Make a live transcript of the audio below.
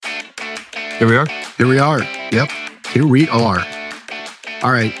Here we are. Here we are. Yep. Here we are.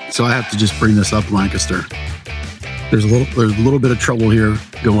 All right. So I have to just bring this up, Lancaster. There's a little bit of trouble here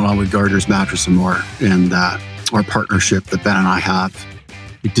going on with Gardner's Mattress and More, and our partnership that Ben and I have.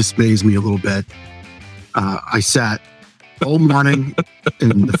 It dismays me a little bit. I sat all morning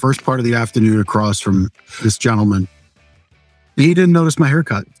in the first part of the afternoon across from this gentleman. He didn't notice my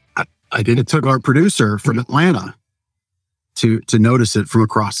haircut. I did. It took our producer from Atlanta to notice it from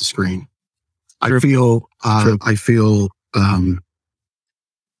across the screen. I feel, I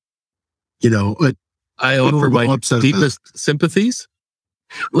offer my deepest sympathies.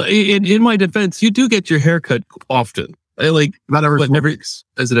 In my defense, you do get your haircut often. About every 4 weeks.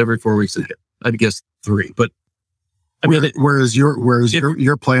 Is it every 4 weeks? I'd guess 3, but I mean, whereas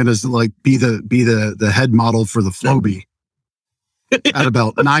your plan is to like be the head model for the Flowbee at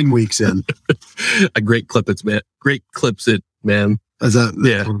about 9 weeks in. A great clips it, man. Is that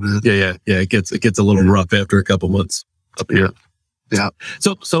yeah. It gets a little rough after a couple months up here. Yeah.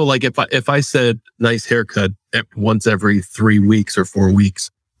 So like if I said nice haircut once every 3 weeks or 4 weeks,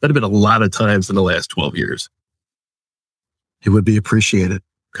 that'd have been a lot of times in the last 12 years. It would be appreciated.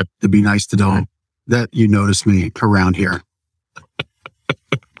 Okay. It'd be nice to know that you notice me around here.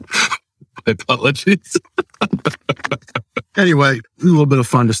 My apologies. Anyway, a little bit of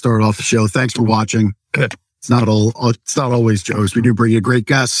fun to start off the show. Thanks for watching. It's not always Joe's. We do bring you great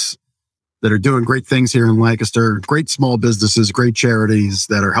guests that are doing great things here in Lancaster, great small businesses, great charities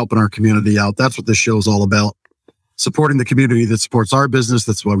that are helping our community out. That's what this show is all about. Supporting the community that supports our business.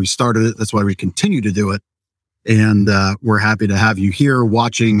 That's why we started it. That's why we continue to do it. And we're happy to have you here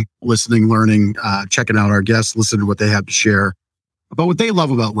watching, listening, learning, checking out our guests, listening to what they have to share about what they love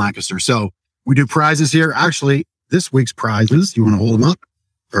about Lancaster. So we do prizes here. Actually, this week's prizes, you want to hold them up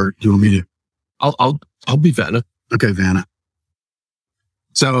or do you want me to? I'll be Vanna. Okay, Vanna.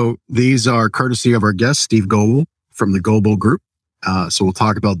 So these are courtesy of our guest, Steve Goebel from the Goebel Group. So we'll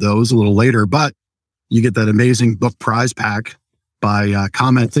talk about those a little later, but you get that amazing book prize pack by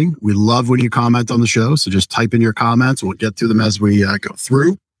commenting. We love when you comment on the show. So just type in your comments. We'll get to them as we go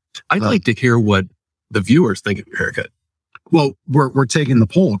through. I'd like to hear what the viewers think of your haircut. Well, we're taking the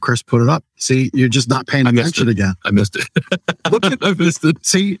poll. Chris put it up. See, you're just not paying attention again. I missed it. I missed it.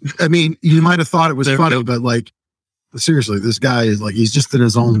 See, I mean, you might have thought it was funny, but like, seriously, this guy is like, he's just in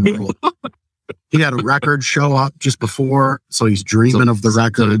his own world. He had a record show up just before, so he's dreaming of the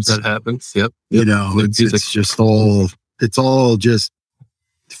records. That happens. Yep. You know, it's just all just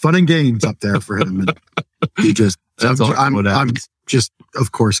fun and games up there for him. And he just, I'm just,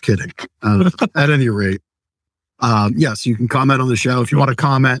 of course, kidding. At any rate, yes, you can comment on the show if you want to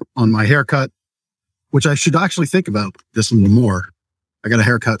comment on my haircut, which I should actually think about this a little more. I got a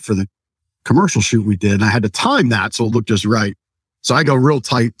haircut for the commercial shoot we did, and I had to time that so it looked just right. So I go real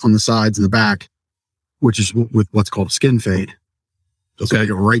tight on the sides and the back, which is with what's called a skin fade. So I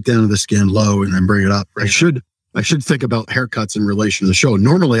go right down to the skin low and then bring it up. I should think about haircuts in relation to the show.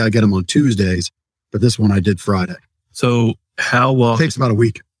 Normally I get them on Tuesdays, but this one I did Friday. So how long? It takes about a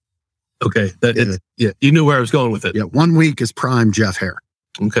week. Okay. You knew where I was going with it. Yeah. 1 week is prime Jeff hair.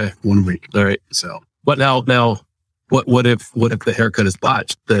 Okay. 1 week. All right. So what now, what if the haircut is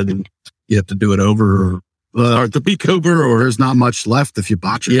botched? Then you have to do it over or the peak over, or there's not much left if you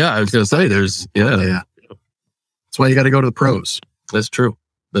botch it. Yeah. I was going to say Yeah. That's why you got to go to the pros. That's true.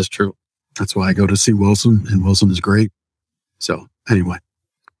 That's why I go to see Wilson, and Wilson is great. So anyway,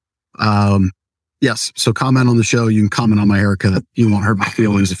 yes. So comment on the show. You can comment on my haircut. You won't hurt my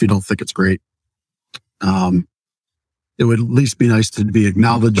feelings if you don't think it's great. It would at least be nice to be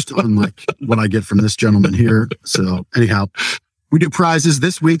acknowledged, unlike what I get from this gentleman here. So anyhow, we do prizes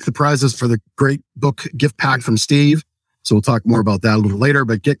this week. The prizes for the great book gift pack from Steve. So we'll talk more about that a little later,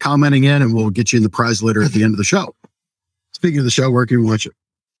 but get commenting in and we'll get you in the prize later at the end of the show. Speaking of the show, where can we watch it?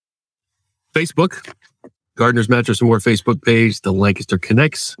 Facebook, Gardner's Mattress and More Facebook page, the Lancaster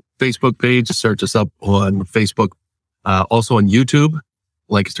Connects Facebook page. Search us up on Facebook. Also on YouTube,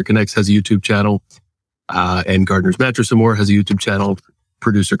 Lancaster Connects has a YouTube channel, and Gardner's Mattress and More has a YouTube channel.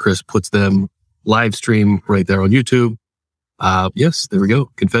 Producer Chris puts them live stream right there on YouTube. Yes, there we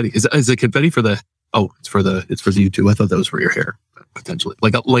go. Confetti. Is it confetti for the? Oh, it's for the YouTube. I thought that was for your hair, potentially.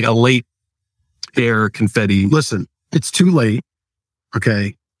 Like a late hair confetti. Listen, it's too late.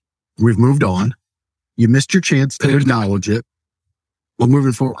 Okay. We've moved on. You missed your chance to acknowledge it. We're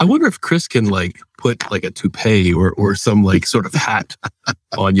moving forward. I wonder if Chris can put a toupee or some sort of hat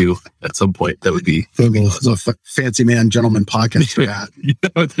on you at some point. That would be it's a fancy man gentleman podcast hat.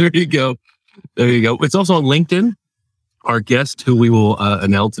 There you go. It's also on LinkedIn. Our guest, who we will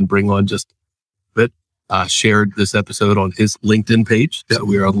announce and bring on just a bit, shared this episode on his LinkedIn page. So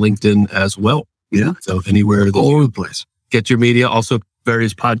we're on LinkedIn as well. Yeah. So anywhere all over the place. Get your media. Also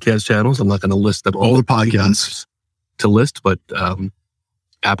various podcast channels. I'm not going to list them all the podcasts to list, but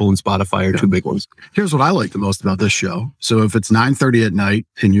Apple and Spotify are two big ones. Here's what I like the most about this show. So if it's 9:30 at night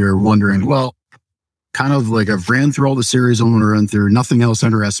and you're wondering, well, kind of like I've ran through all the series I want to run through, nothing else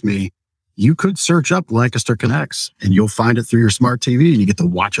interests me, you could search up Lancaster Connects and you'll find it through your smart TV and you get to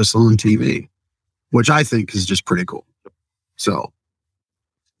watch us on TV, which I think is just pretty cool. So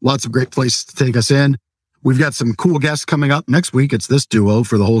lots of great places to take us in. We've got some cool guests coming up next week. It's this duo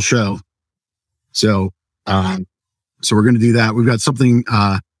for the whole show. So we're going to do that. We've got something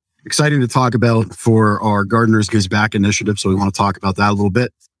exciting to talk about for our Gardeners Gives Back initiative. So we want to talk about that a little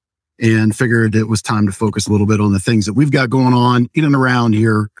bit and figured it was time to focus a little bit on the things that we've got going on in and around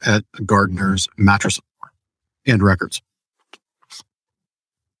here at Gardeners Mattress and Records.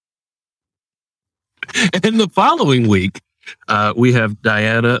 And the following week, we have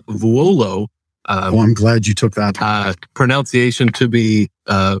Diana Vuolo. I'm glad you took that. Pronunciation to be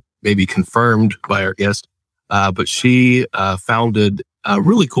maybe confirmed by our guest. But she founded a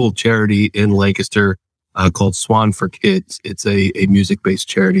really cool charity in Lancaster called Swan for Kids. It's a music-based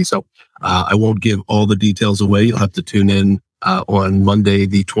charity. So I won't give all the details away. You'll have to tune in on Monday,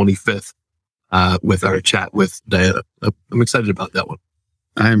 the 25th, with our chat with Diana. I'm excited about that one.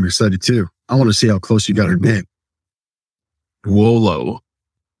 I am excited too. I want to see how close you got her name. Wolo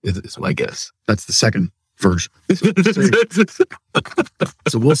is my guess. That's the second version.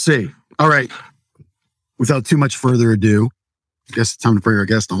 So we'll see. All right. Without too much further ado, I guess it's time to bring our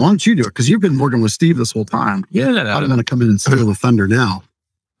guest on. Why don't you do it? Because you've been working with Steve this whole time. Yeah. I'm going to come in and steal the thunder now.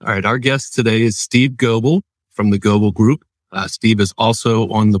 All right. Our guest today is Steve Goebel from the Goebel Group. Steve is also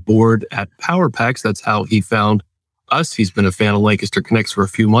on the board at Power Packs. That's how he found us. He's been a fan of Lancaster Connects for a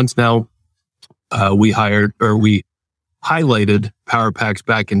few months now. We highlighted Power Packs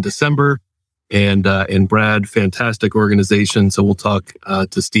back in December. And Brad, fantastic organization. So we'll talk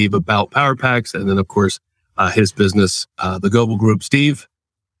to Steve about Power Packs and then, of course, his business, the Goebel Group. Steve,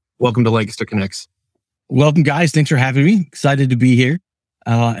 welcome to Lancaster Connects. Welcome, guys. Thanks for having me. Excited to be here.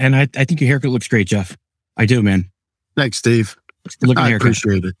 And I think your haircut looks great, Jeff. I do, man. Thanks, Steve. I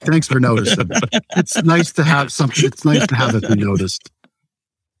appreciate it. Thanks for noticing. It's nice to have something. It's nice to have it be noticed.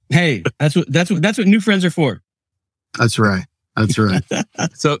 Hey, that's what new friends are for. That's right.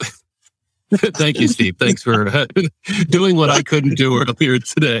 So thank you, Steve. Thanks for doing what I couldn't do earlier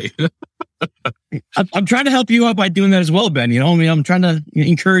today. I'm trying to help you out by doing that as well, Ben. You know, I'm trying to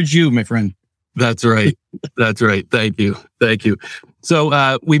encourage you, my friend. That's right. Thank you.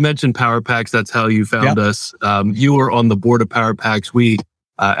 So we mentioned Power Packs. That's how you found us. You were on the board of Power Packs. We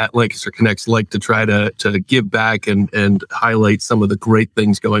at Lancaster Connects like to try to give back and highlight some of the great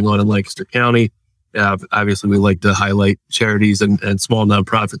things going on in Lancaster County. Obviously, we like to highlight charities and small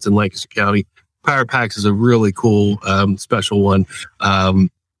nonprofits in Lancaster County. Power Packs is a really cool, special one.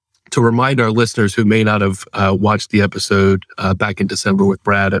 To remind our listeners who may not have watched the episode back in December with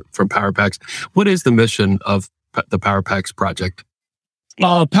Brad from Power Packs, what is the mission of the Power Packs project?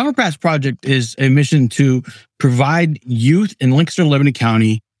 Power Packs project is a mission to provide youth in Lancaster and Lebanon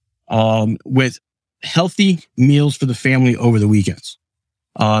County with healthy meals for the family over the weekends.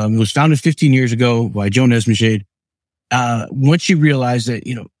 It was founded 15 years ago by Joan Esmashade. Once she realized that,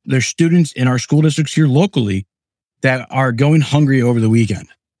 there's students in our school districts here locally that are going hungry over the weekend.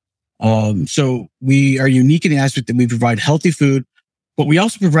 So we are unique in the aspect that we provide healthy food, but we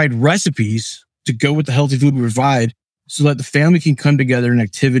also provide recipes to go with the healthy food we provide so that the family can come together in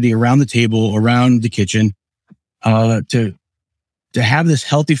activity around the table, around the kitchen, to have this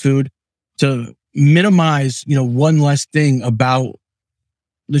healthy food, to minimize, one less thing about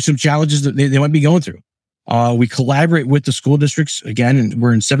there's some challenges that they might be going through. We collaborate with the school districts again, and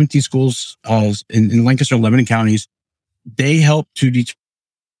we're in 17 schools in Lancaster and Lebanon counties. They help to the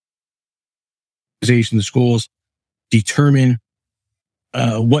schools determine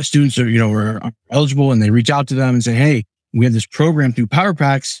what students are eligible, and they reach out to them and say, "Hey, we have this program through Power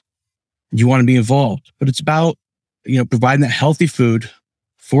Packs. You want to be involved?" But it's about providing that healthy food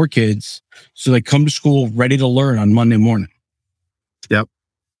for kids so they come to school ready to learn on Monday morning. Yep.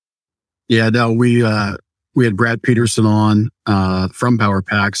 Yeah, no, we had Brad Peterson on from Power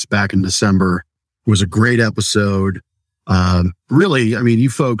Packs back in December. It was a great episode. Really, I mean, you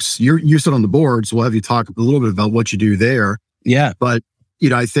folks, you sit on the board, so we'll have you talk a little bit about what you do there. Yeah. But,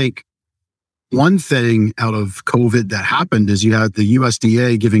 I think one thing out of COVID that happened is you had the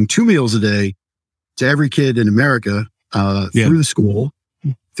USDA giving 2 meals a day to every kid in America through the school,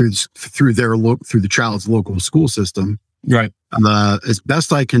 through the child's local school system. Right. As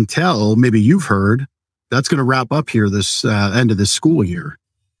best I can tell, maybe you've heard that's going to wrap up here this end of this school year.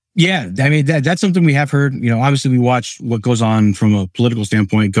 Yeah, I mean, that's something we have heard. Obviously we watch what goes on from a political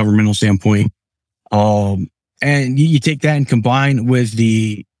standpoint, governmental standpoint. And you take that and combine with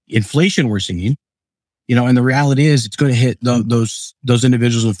the inflation we're seeing, and the reality is it's going to hit those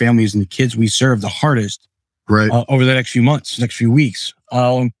individuals and families and the kids we serve the hardest, right, over the next few months, next few weeks.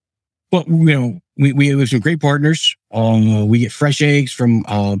 But we have some great partners. We get fresh eggs from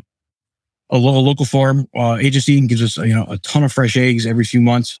a local farm agency, and gives us a ton of fresh eggs every few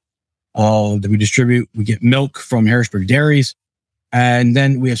months that we distribute. We get milk from Harrisburg Dairies, and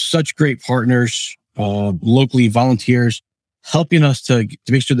then we have such great partners locally, volunteers helping us to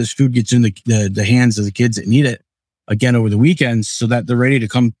make sure this food gets in the hands of the kids that need it again over the weekends, so that they're ready to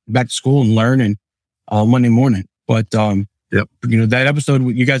come back to school and learn and Monday morning. But yep, that episode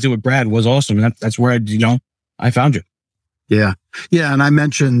you guys did with Brad was awesome, and that's where I found you. Yeah. And I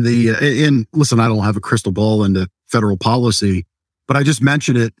mentioned listen, I don't have a crystal ball into federal policy, but I just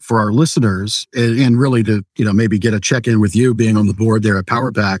mentioned it for our listeners and really to, maybe get a check-in with you being on the board there at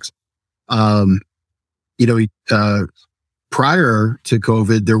Power Packs. Prior to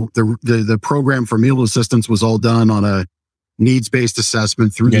COVID, the program for meal assistance was all done on a needs-based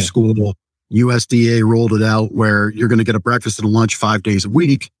assessment through the school. USDA rolled it out where you're going to get a breakfast and a lunch 5 days a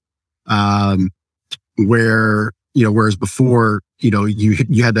week. Whereas before,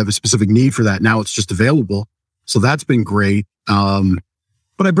 you had to have a specific need for that. Now it's just available. So that's been great. But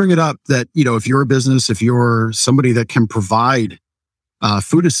I bring it up that, if you're a business, if you're somebody that can provide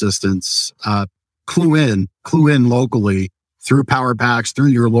food assistance, clue in locally through Power Packs, through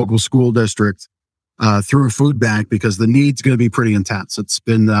your local school district, through a food bank, because the need's going to be pretty intense. It's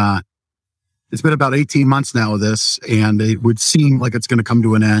been about 18 months now of this, and it would seem like it's going to come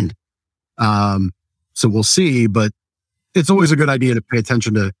to an end. So we'll see, but it's always a good idea to pay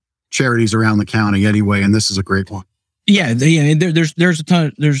attention to charities around the county anyway, and this is a great one. Yeah, there's a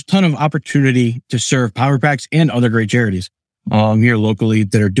ton of opportunity to serve Power Packs and other great charities here locally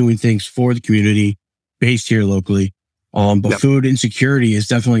that are doing things for the community based here locally. But food insecurity is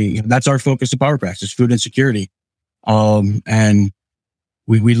definitely, that's our focus at Power Packs, is food insecurity. And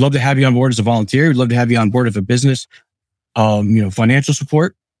we'd love to have you on board as a volunteer. We'd love to have you on board as a business. Financial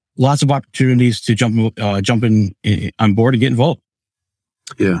support, lots of opportunities to jump in on board and get involved.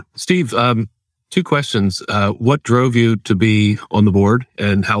 Yeah. Steve, 2 questions. What drove you to be on the board,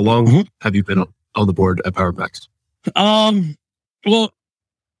 and how long have you been on the board at Power Packs? Well,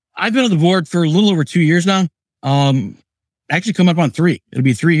 I've been on the board for a little over 2 years now. Actually coming up on 3. It'll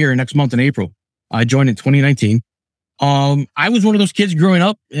be 3 here next month in April. I joined in 2019. I was one of those kids growing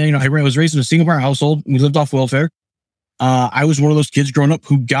up. I was raised in a single parent household. We lived off welfare. I was one of those kids growing up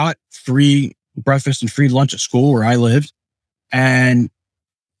who got free breakfast and free lunch at school where I lived. And,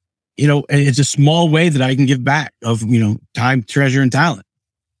 it's a small way that I can give back of, time, treasure, and talent.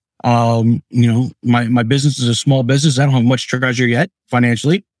 My business is a small business. I don't have much treasure yet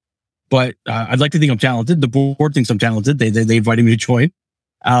financially, but I'd like to think I'm talented. The board thinks I'm talented. They invited me to join,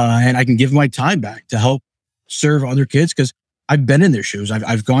 and I can give my time back to help serve other kids, because I've been in their shoes.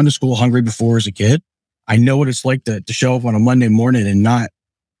 I've gone to school hungry before as a kid. I know what it's like to show up on a Monday morning and not,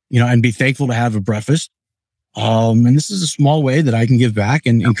 and be thankful to have a breakfast. And this is a small way that I can give back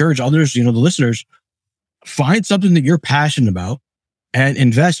and encourage others, the listeners, find something that you're passionate about and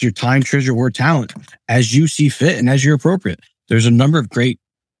invest your time, treasure, or talent as you see fit and as you're appropriate. There's a number of great,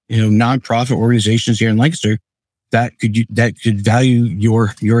 nonprofit organizations here in Lancaster that could value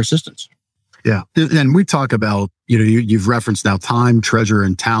your assistance. Yeah. And we talk about, you've referenced now time, treasure,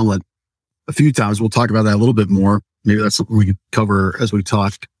 and talent a few times. We'll talk about that a little bit more. Maybe that's something we could cover as we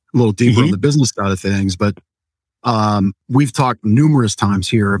talk a little deeper on the business side of things. But we've talked numerous times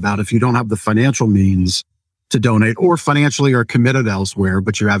here about if you don't have the financial means to donate, or financially are committed elsewhere,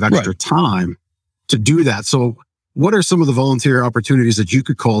 but you have extra time to do that. So what are some of the volunteer opportunities that you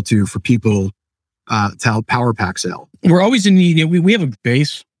could call to for people to help Power Packs out? We're always in need. We have a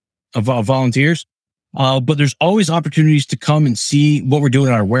base of volunteers, but there's always opportunities to come and see what we're doing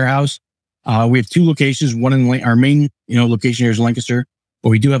at our warehouse. We have 2 locations, one in our main location here is Lancaster, but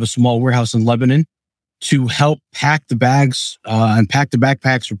we do have a small warehouse in Lebanon to help pack the bags and pack the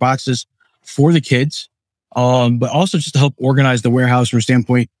backpacks or boxes for the kids, but also just to help organize the warehouse from a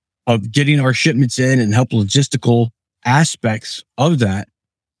standpoint of getting our shipments in and help logistical aspects of that.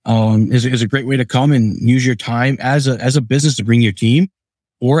 Is a great way to come and use your time as a business to bring your team,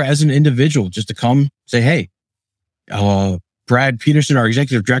 or as an individual just to come say, hey, Brad Peterson, our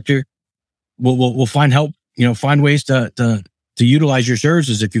executive director, will find help, find ways to utilize your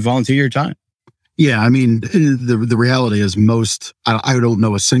services if you volunteer your time. Yeah, I mean, the reality is I don't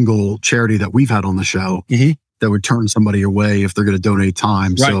know a single charity that we've had on the show that would turn somebody away if they're going to donate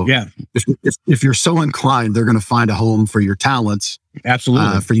time. Right, so yeah. If you're so inclined, they're going to find a home for your talents.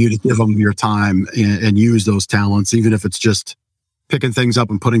 Absolutely. For you to give them your time and use those talents, even if it's just picking things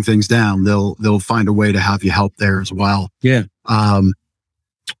up and putting things down, they'll find a way to have you help there as well. Yeah.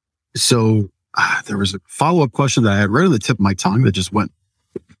 So there was a follow-up question that I had right on the tip of my tongue that just went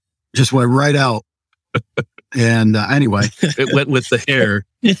right out. And anyway, it went with the hair.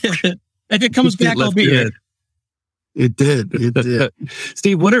 If it comes back, I'll be here. It did.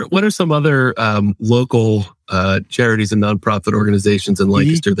 Steve, what are some other local charities and nonprofit organizations in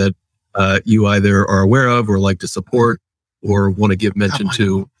Lancaster that you either are aware of or like to support or want to give mention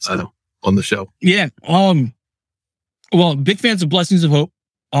to on the show? Yeah. Well, big fans of Blessings of Hope.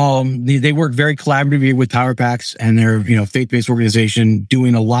 They work very collaboratively with Power Packs, and they're, faith-based organization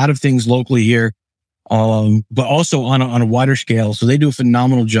doing a lot of things locally here, but also on a wider scale. So they do a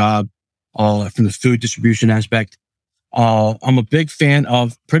phenomenal job from the food distribution aspect. I'm a big fan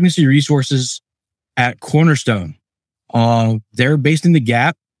of Pregnancy Resources at Cornerstone. They're based in the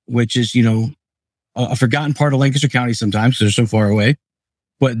Gap, which is, a forgotten part of Lancaster County sometimes because they're so far away,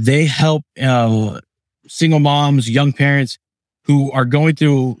 but they help single moms, young parents who are going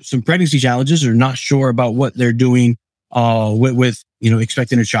through some pregnancy challenges or not sure about what they're doing with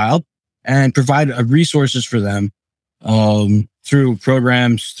expecting a child, and provide resources for them through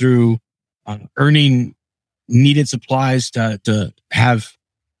programs, through earning needed supplies to have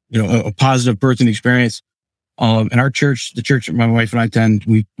a positive birthing experience. In our church, the church my wife and I attend,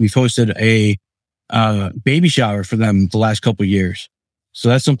 we've hosted a baby shower for them the last couple of years. So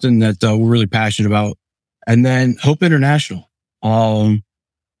that's something that we're really passionate about. And then Hope International.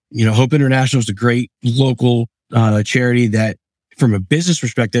 Hope International is a great local charity that, from a business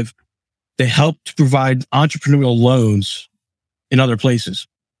perspective, they help to provide entrepreneurial loans in other places.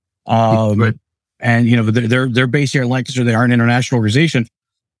 Right. And they're based here in Lancaster. They are an international organization,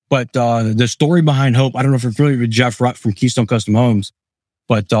 but the story behind Hope, I don't know if you're familiar with Jeff Rutt from Keystone Custom Homes,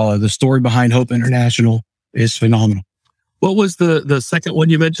 but the story behind Hope International is phenomenal. What was the second one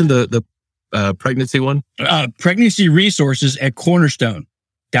you mentioned? The pregnancy one? Pregnancy Resources at Cornerstone,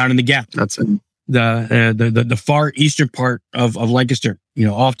 down in the Gap. That's it. The far eastern part of Lancaster.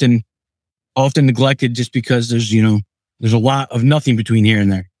 Often neglected just because there's a lot of nothing between here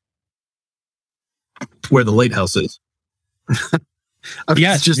and there. Where the lighthouse is.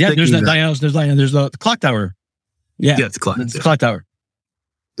 Yes, there's that lighthouse. There's the clock tower. Yeah, it's clock. It's the clock tower.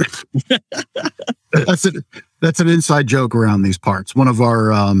 That's an inside joke around these parts. One of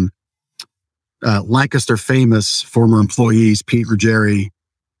our Lancaster famous former employees, Pete Ruggieri,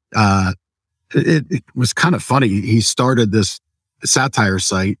 it was kind of funny. He started this satire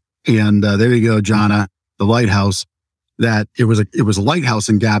site, and there you go, Jonna, the lighthouse. That it was a lighthouse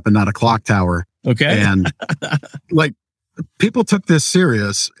in Gap and not a clock tower. Okay, and people took this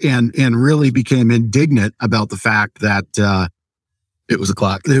serious and really became indignant about the fact that it was a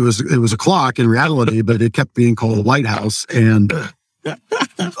clock. It was a clock in reality, but it kept being called a lighthouse, and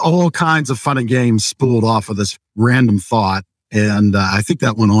all kinds of fun and games spooled off of this random thought. And I think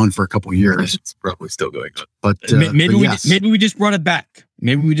that went on for a couple of years. It's probably still going on. But maybe yes. we just brought it back.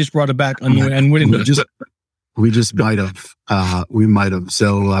 Maybe we just brought it back unwittingly. We just might have. We might have.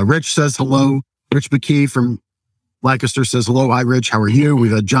 So Rich says hello. Rich McKee from Lancaster says hello. Hi, Rich. How are you?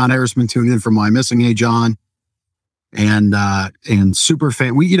 We've had John Erisman tune in from My Missing A John. And super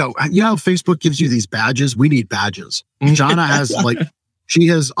fan. We, how Facebook gives you these badges? We need badges. Jonna has she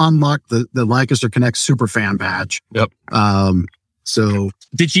has unlocked the Lancaster Connect super fan badge. Yep. So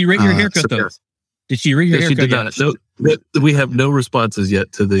did she rate your haircut though? Did she rate your haircut? She did not. No, we have no responses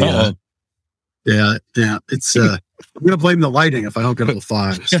yet to the. Yeah. It's I'm gonna blame the lighting if I don't get all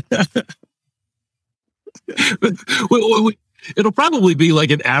fives. It'll probably be like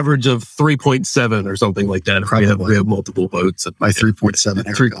an average of 3.7 or something like that. If we have multiple votes. My 3.7.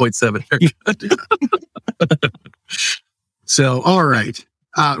 3.7. So, all right.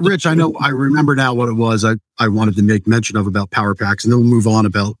 Rich, I remember now what it was I wanted to make mention of about Power Packs, and then we'll move on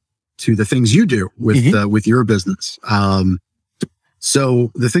to the things you do with your business.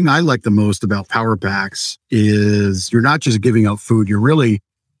 So the thing I like the most about Power Packs is you're not just giving out food. You're really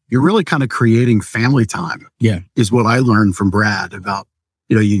kind of creating family time. Yeah. Is what I learned from Brad about,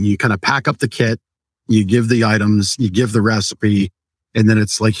 you kind of pack up the kit, you give the items, you give the recipe, and then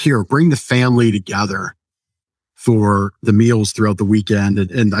it's like, here, bring the family together for the meals throughout the weekend.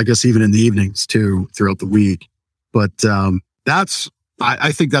 And I guess even in the evenings too, throughout the week. But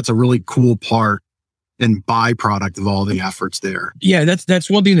I think that's a really cool part and byproduct of all the efforts there. Yeah, that's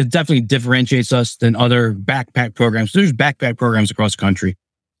one thing that definitely differentiates us than other backpack programs. There's backpack programs across the country.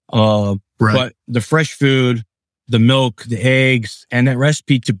 Right. But the fresh food, the milk, the eggs, and that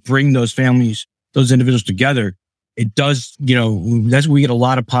recipe to bring those families, those individuals together, it does, that's where we get a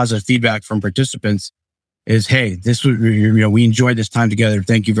lot of positive feedback from participants is, hey, this was, we enjoyed this time together.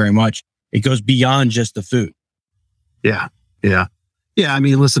 Thank you very much. It goes beyond just the food. Yeah. Yeah. Yeah. I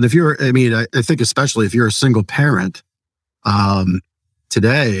mean, listen, I think especially if you're a single parent,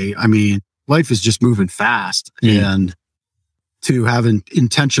 today, I mean, life is just moving fast, and to have an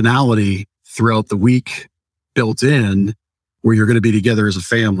intentionality throughout the week built in where you're going to be together as a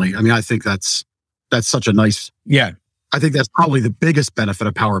family. I mean, I think that's such a nice, I think that's probably the biggest benefit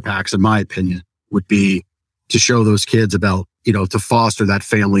of Power Packs, in my opinion, would be to show those kids about, to foster that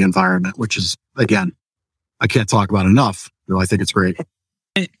family environment, which is, again, I can't talk about enough. I think it's great.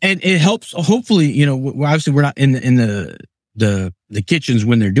 And it helps, hopefully, obviously we're not in the kitchens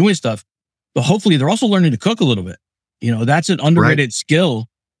when they're doing stuff, but hopefully they're also learning to cook a little bit. That's an underrated skill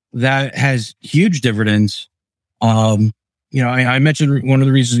that has huge dividends. I mentioned one of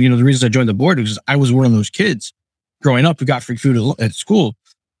the reasons, the reasons I joined the board was I was one of those kids growing up who got free food at school.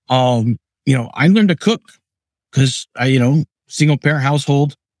 I learned to cook because single parent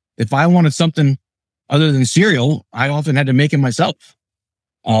household. If I wanted something other than cereal, I often had to make it myself.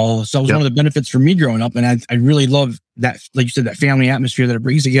 So it was one of the benefits for me growing up. And I really love that, like you said, that family atmosphere that it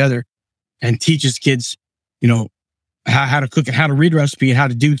brings together and teaches kids, how to cook and how to read a recipe and how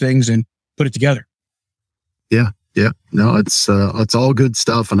to do things and put it together. Yeah. Yeah. No, it's all good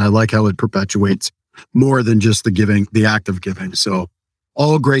stuff. And I like how it perpetuates more than just the act of giving. So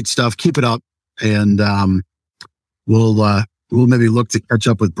all great stuff. Keep it up. And we'll maybe look to catch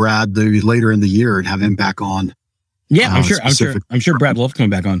up with Brad later in the year and have him back on. Yeah, I'm sure Brad will love coming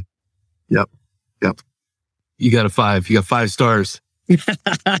back on. Yep. You got 5 stars.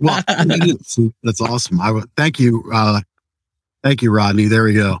 Well, that's awesome. Thank you. Thank you, Rodney. There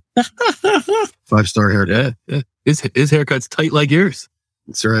we go. 5-star haircut. Yeah. His haircut's tight like yours.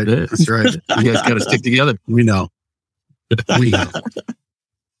 That's right. Yeah. That's right. You guys got to stick together. We know.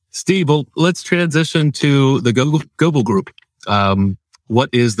 Steve, well, let's transition to the Goebel Group. What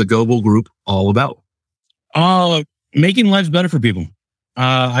is the Goebel Group all about? Making lives better for people.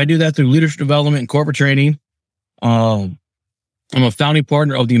 I do that through leadership development and corporate training. I'm a founding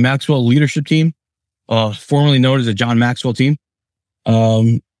partner of the Maxwell Leadership Team, formerly known as the John Maxwell Team.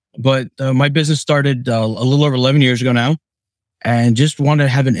 But my business started a little over 11 years ago now, and just wanted to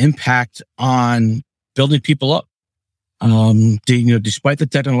have an impact on building people up. Despite the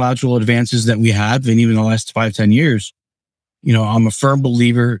technological advances that we have, and even the last 5-10 years, I'm a firm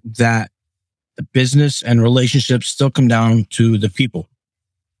believer that the business and relationships still come down to the people.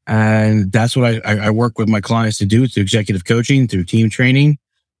 And that's what I work with my clients to do through executive coaching, through team training,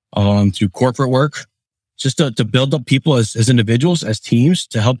 through corporate work, just to build up people as individuals, as teams,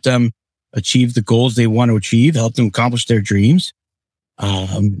 to help them achieve the goals they want to achieve, help them accomplish their dreams,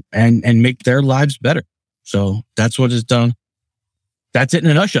 and make their lives better. So that's what it's done. That's it in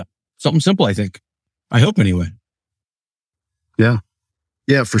a nutshell. Something simple, I think. I hope anyway. Yeah.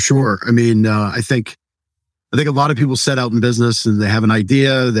 Yeah, for sure. I mean, I think a lot of people set out in business and they have an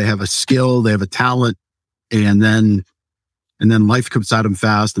idea, they have a skill, they have a talent, and then life comes at them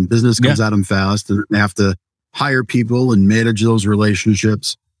fast and business comes at them fast, and they have to hire people and manage those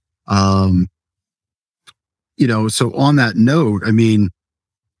relationships. So on that note, I mean,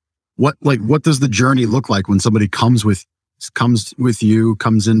 what does the journey look like when somebody comes with you,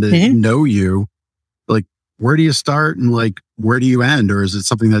 comes in to know you? Like, where do you start and where do you end? Or is it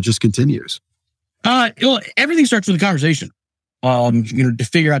something that just continues? Everything starts with a conversation. To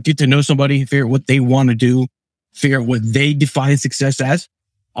figure out, get to know somebody, figure out what they want to do, figure out what they define success as.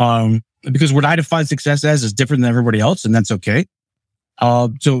 Because what I define success as is different than everybody else, and that's okay.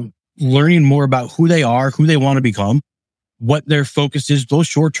 So learning more about who they are, who they want to become, what their focus is, both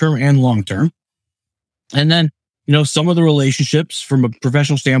short-term and long-term. And then, some of the relationships from a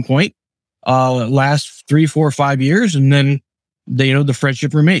professional standpoint, last 3, 4, 5 years, and then the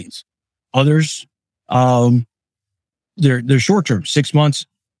friendship remains. Others, they're short-term, 6 months,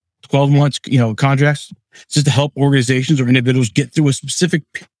 12 months, contracts, just to help organizations or individuals get through a specific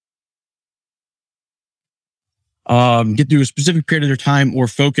period of their time or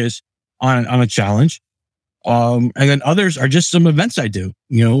focus on a challenge. And then others are just some events I do,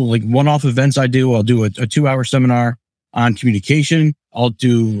 like one-off events I do. I'll do a 2-hour seminar on communication. I'll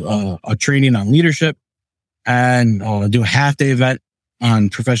do a training on leadership, and I'll do a half-day event on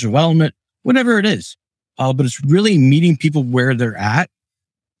professional development, whatever it is. But it's really meeting people where they're at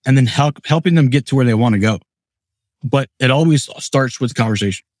and then helping them get to where they want to go. But it always starts with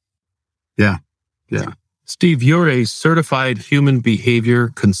conversation. Yeah. Steve, you're a certified human behavior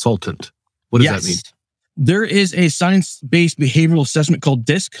consultant. What does that mean? There is a science-based behavioral assessment called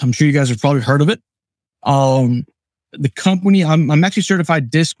DISC. I'm sure you guys have probably heard of it. The company, I'm actually certified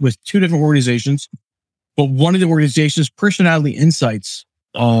DISC with 2 different organizations, but one of the organizations, Personality Insights,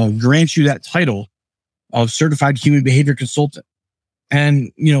 grants you that title of certified human behavior consultant.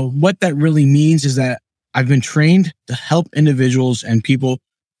 And, what that really means is that I've been trained to help individuals and people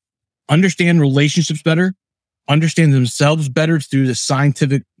understand relationships better, understand themselves better through the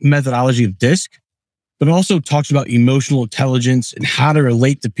scientific methodology of DISC, but also talks about emotional intelligence and how to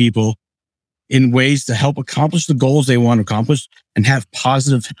relate to people in ways to help accomplish the goals they want to accomplish and have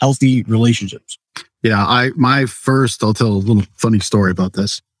positive, healthy relationships. Yeah, I'll tell a little funny story about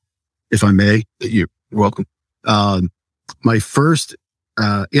this, if I may. You're welcome. My first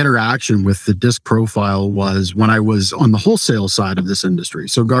interaction with the DISC profile was when I was on the wholesale side of this industry.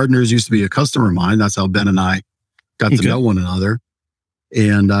 So Gardner's used to be a customer of mine. That's how Ben and I got to know one another.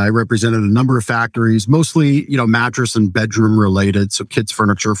 And I represented a number of factories, mostly, mattress and bedroom related. So kids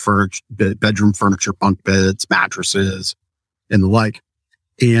furniture, bedroom furniture, bunk beds, mattresses, and the like.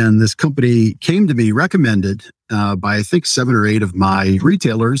 And this company came to me recommended by, I think, 7 or 8 of my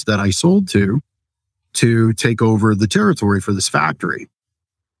retailers that I sold to take over the territory for this factory.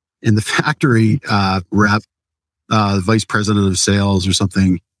 And the factory rep, the vice president of sales or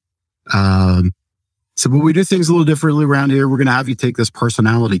something, said, well, we do things a little differently around here. We're going to have you take this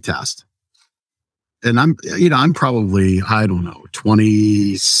personality test. And I'm probably,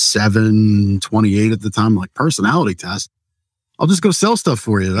 27, 28 at the time, like, personality test. I'll just go sell stuff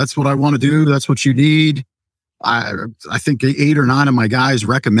for you. That's what I want to do. That's what you need. I think 8 or 9 of my guys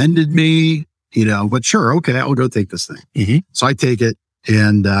recommended me, but sure. Okay. I'll go take this thing. Mm-hmm. So I take it.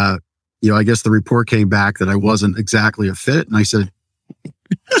 And, I guess the report came back that I wasn't exactly a fit. And I said,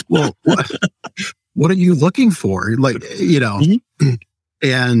 well, what are you looking for? Mm-hmm.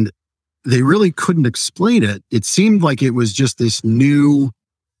 And they really couldn't explain it. It seemed like it was just this new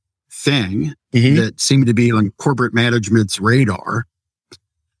thing that seemed to be on corporate management's radar.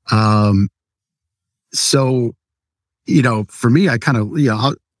 So, for me, I kind of,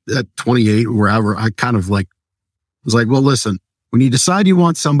 at 28 or wherever, I kind of was like, well, listen, when you decide you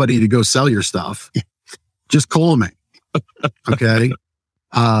want somebody to go sell your stuff, just call me. Okay.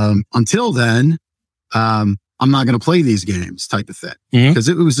 Until then, I'm not going to play these games type of thing, because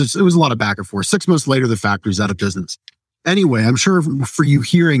it was a lot of back and forth. 6 months later, the factory's out of business. Anyway, I'm sure for you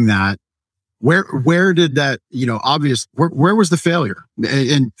hearing that, where did that, where was the failure?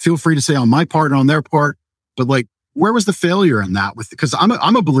 And feel free to say on my part and on their part, but where was the failure in that? Because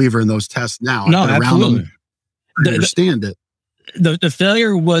I'm a believer in those tests now. No, absolutely. I understand it. The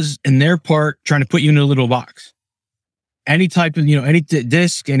failure was in their part trying to put you in a little box. Any type of, any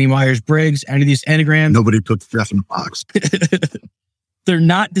DISC, any Myers-Briggs, any of these enneagrams. Nobody put Jeff in a box. They're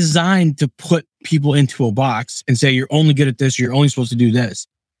not designed to put people into a box and say, you're only good at this, or you're only supposed to do this.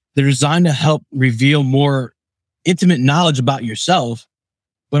 They're designed to help reveal more intimate knowledge about yourself,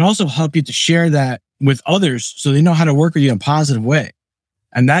 but also help you to share that with others so they know how to work with you in a positive way.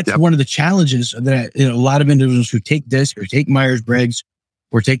 And that's one of the challenges that a lot of individuals who take DISC or take Myers-Briggs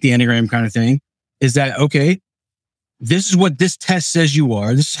or take the Enneagram kind of thing is that, okay, this is what this test says you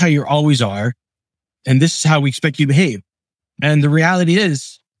are. This is how you always are. And this is how we expect you to behave. And the reality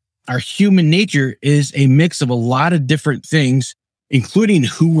is our human nature is a mix of a lot of different things, including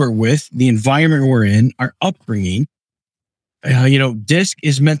who we're with, the environment we're in, our upbringing. DISC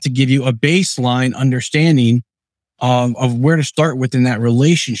is meant to give you a baseline understanding of where to start within that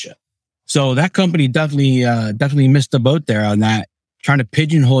relationship. So that company definitely missed the boat there on that, trying to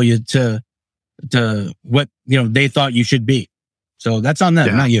pigeonhole you to what, they thought you should be. So that's on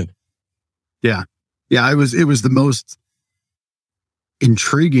them, not you. Yeah. Yeah. It was the most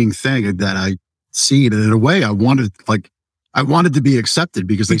intriguing thing that I seen. And in a way, I wanted to be accepted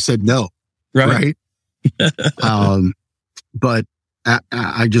because they said no. Right. But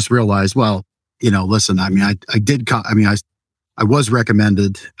I just realized, well, listen, I mean, I was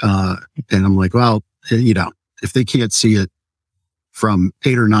recommended, and I'm like, well, if they can't see it from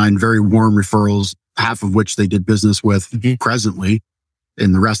 8 or 9 very warm referrals, half of which they did business with presently,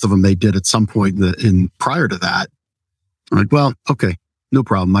 and the rest of them they did at some point prior to that, I'm like, well, okay, no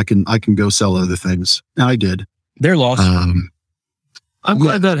problem. I can go sell other things. And I did. They're lost. I'm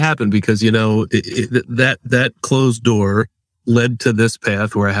glad that happened because, that closed door led to this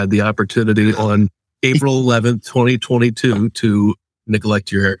path where I had the opportunity on April 11th, 2022 to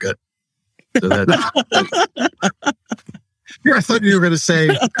neglect your haircut. So I thought you were going to say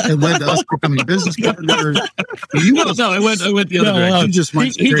it led to us becoming business partners. I went the other direction. You just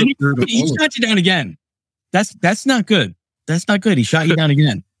went straight through the he shot you down again. That's not good. That's not good. He shot you down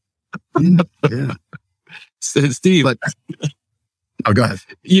again. Yeah. Steve, go ahead.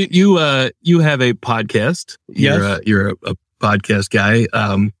 You have a podcast. Yes. You're a podcast guy.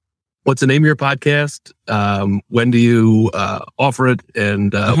 What's the name of your podcast? When do you offer it,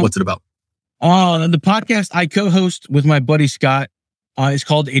 and what's it about? The podcast I co-host with my buddy Scott is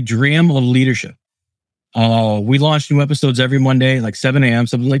called A Dram of Leadership. We launch new episodes every Monday, like 7 a.m.,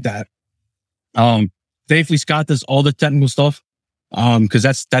 something like that. Thankfully, Scott does all the technical stuff because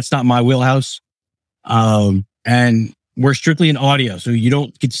that's not my wheelhouse. And we're strictly in audio, so you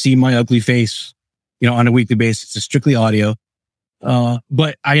don't get to see my ugly face, on a weekly basis. It's strictly audio.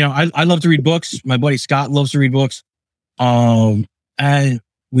 But I love to read books. My buddy Scott loves to read books. And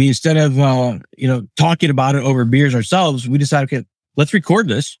we, instead of, talking about it over beers ourselves, we decided, okay, let's record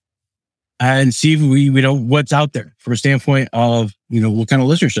this and see if we what's out there from a standpoint of, what kind of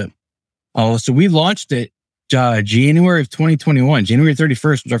listenership. So we launched it, January of 2021, January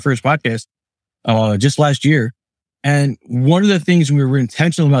 31st was our first podcast, just last year. And one of the things we were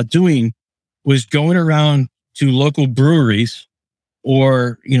intentional about doing was going around to local breweries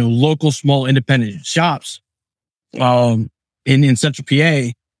or, local small independent shops, in Central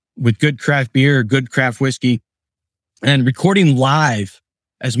PA with good craft beer, good craft whiskey, and recording live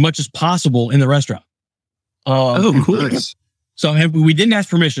as much as possible in the restaurant. Cool. Nice. So we didn't ask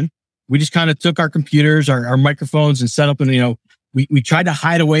permission. We just kind of took our computers, our microphones, and set up, and we tried to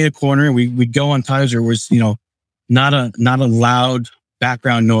hide away in a corner. And we'd go on times where it was not a loud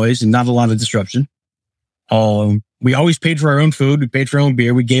background noise and not a lot of disruption. We always paid for our own food. We paid for our own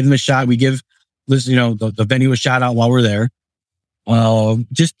beer. We gave them a shot. We give the venue a shout out while we're there.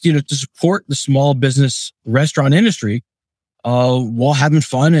 Just to support the small business restaurant industry, while having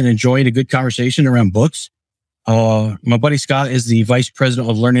fun and enjoying a good conversation around books. My buddy Scott is the vice president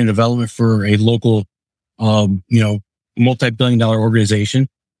of learning and development for a local, multi-billion-dollar organization.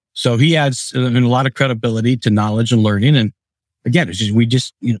 So he adds a lot of credibility to knowledge and learning. And again,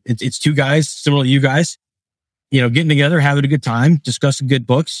 it's two guys similar to you guys, getting together, having a good time, discussing good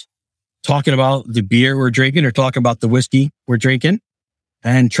books, talking about the beer we're drinking or talking about the whiskey we're drinking,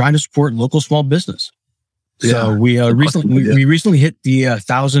 and trying to support local small business. Yeah. So we recently hit the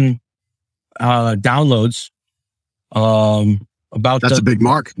 1,000 downloads. That's a big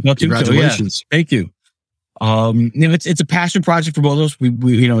mark. Congratulations! Yeah. Thank you. It's a passion project for both of us. We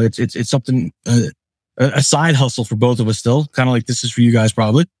it's something a side hustle for both of us still, kind of like this is for you guys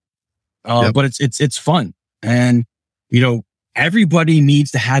probably. But it's fun, and everybody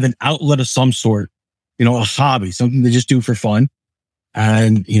needs to have an outlet of some sort, a hobby, something they just do for fun.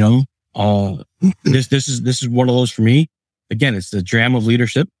 And, this is one of those for me. Again, it's the Dram of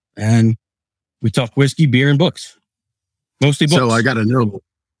Leadership, and we talk whiskey, beer, and books. Mostly books. So I got to know,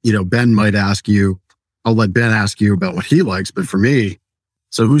 Ben might ask you, I'll let Ben ask you about what he likes, but for me,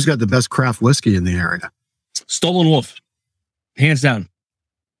 so who's got the best craft whiskey in the area? Stolen Wolf, hands down,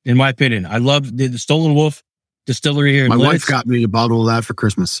 in my opinion. I love the Stolen Wolf distillery here. My wife got me a bottle of that for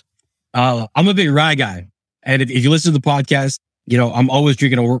Christmas. I'm a big rye guy. And if you listen to the podcast, I'm always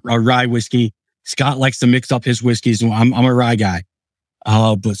drinking a rye whiskey. Scott likes to mix up his whiskeys. I'm a rye guy.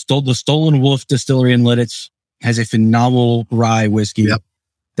 But the Stolen Wolf distillery in Lidditz has a phenomenal rye whiskey. Yep.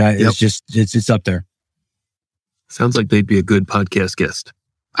 That is just, it's up there. Sounds like they'd be a good podcast guest.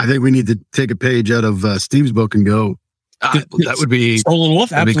 I think we need to take a page out of Steve's book and go. That would be Stolen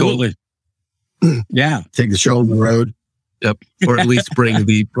Wolf. Absolutely. Cool. Yeah. Take the show on the road. Yep. Or at least bring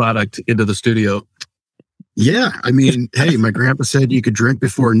the product into the studio. Yeah. I mean, hey, my grandpa said you could drink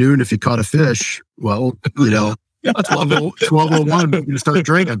before noon if you caught a fish. Well, 12:01, we're going to start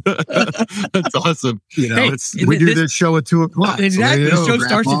drinking. That's awesome. We do this show at 2:00. Exactly. The show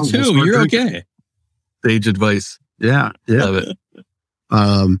starts at 2. You're okay. Sage advice. Yeah. Love it.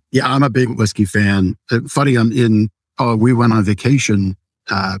 I'm a big whiskey fan. Funny, we went on vacation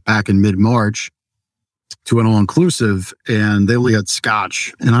back in mid-March to an all-inclusive, and they only had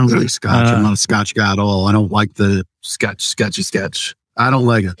scotch. And I don't like scotch. I'm not a scotch guy at all. I don't like the scotchy. I don't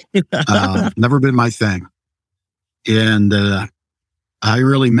like it. Never been my thing. And I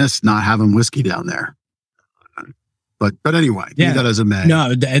really miss not having whiskey down there. But anyway, be that as it may.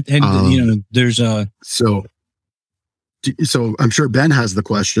 No, and there's a... So I'm sure Ben has the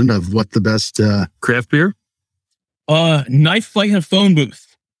question of what the best craft beer? Knife Fight and Phone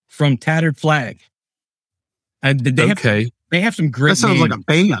Booth from Tattered Flag. And they have some great. That sounds like a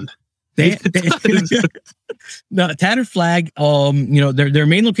band. No, Tattered Flag. Their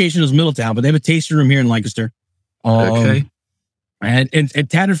main location is Middletown, but they have a tasting room here in Lancaster. And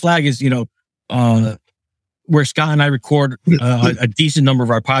Tattered Flag is, where Scott and I record a decent number of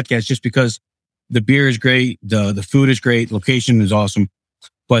our podcasts, just because the beer is great, the food is great, location is awesome.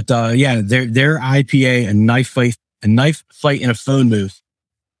 But their IPA, a knife fight in a phone booth,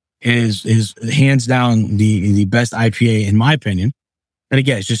 is hands down the best IPA in my opinion. And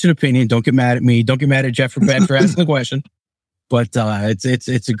again, it's just an opinion. Don't get mad at me. Don't get mad at Jeff for asking the question. But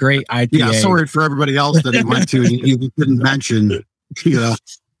it's a great IPA. Yeah, sorry for everybody else that he went to. You didn't mention.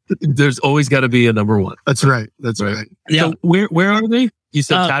 There's always got to be a number one. That's right. Yeah. So where are they? You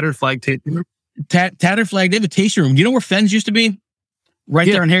said Tattered Flag tasting room. Tattered Flag. They have a tasting room. You know where Fens used to be? Right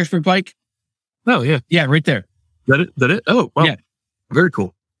there on Harrisburg Pike. Oh yeah, yeah, right there. That it? Oh wow, yeah, very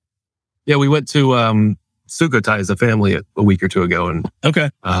cool. Yeah, we went to Sukhothai as a family a week or two ago, and I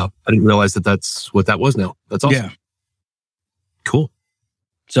didn't realize that's what that was now. That's awesome. Yeah, cool.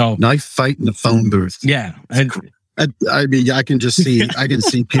 So knife fight in the phone booth. Yeah, I mean, I can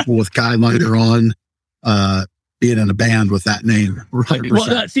see people with Guy Lighter on being in a band with that name. Right.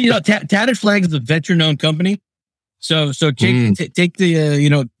 Well, Tattered Flag is a veteran-owned company. So take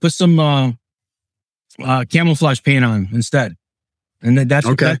the put some camouflage paint on instead, and then those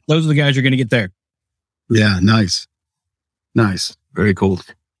are the guys you're going to get there. Yeah, nice, very cool.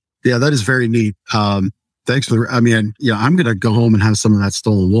 Yeah, that is very neat. Thanks for I'm going to go home and have some of that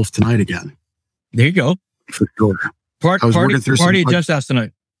Stolen Wolf tonight again. There you go. For sure. Party at Jeff's house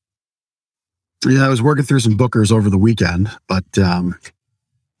tonight. Yeah, I was working through some bookers over the weekend, but because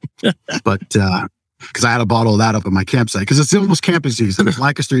I had a bottle of that up at my campsite, because it's almost camping season. In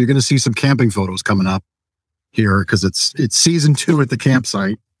Lancaster, you're going to see some camping photos coming up here, because it's season 2 at the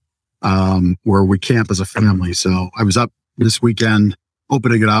campsite, where we camp as a family. So I was up this weekend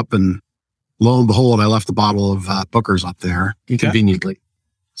opening it up, and lo and behold, I left a bottle of Booker's up there conveniently.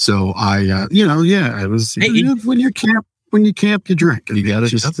 So I, I was. When you camp, you drink. You got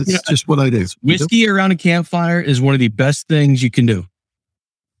it. It's just what I do. Whiskey around a campfire is one of the best things you can do.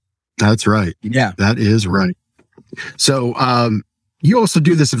 That's right. Yeah, that is right. So, you also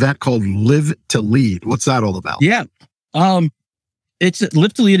do this event called Live to Lead. What's that all about? Yeah. It's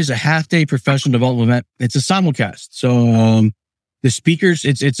Live to Lead is a half-day professional development event. It's a simulcast. So, the speakers,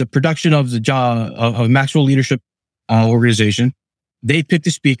 it's a production of of Maxwell Leadership organization. They pick the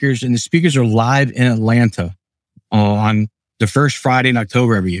speakers, and the speakers are live in Atlanta on the first Friday in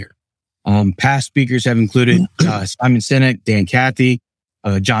October every year. Past speakers have included Simon Sinek, Dan Cathy,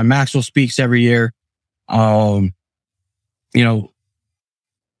 John Maxwell speaks every year.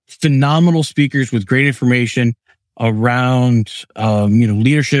 Phenomenal speakers with great information around,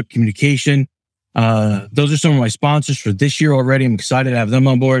 leadership, communication. Those are some of my sponsors for this year already. I'm excited to have them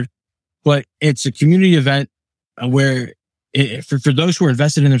on board. But it's a community event where for those who are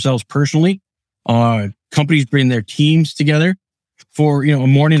invested in themselves personally, companies bring their teams together for, a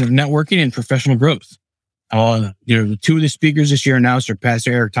morning of networking and professional growth. The 2 of the speakers this year announced are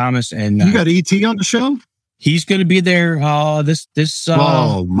Pastor Eric Thomas and you got ET on the show. He's going to be there. Oh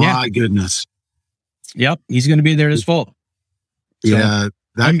my goodness! Yep, he's going to be there this fall. So, yeah,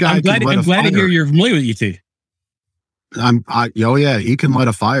 that guy. I'm glad to hear you're familiar with ET. He can light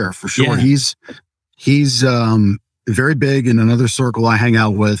a fire for sure. Yeah. He's very big in another circle I hang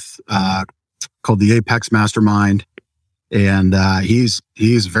out with called the Apex Mastermind, and he's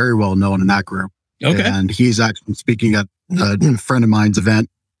very well known in that group. Okay. And he's actually speaking at a friend of mine's event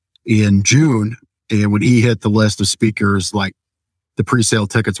in June. And when he hit the list of speakers, like the pre-sale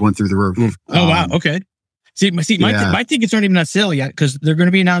tickets went through the roof. Oh, wow. Okay. My tickets aren't even on sale yet, because they're going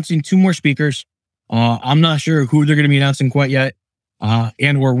to be announcing 2 more speakers. I'm not sure who they're going to be announcing quite yet,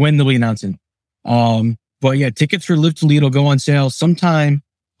 and or when they'll be announcing. But yeah, tickets for Live to Lead will go on sale sometime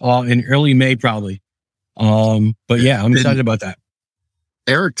in early May, probably. But yeah, I'm excited about that.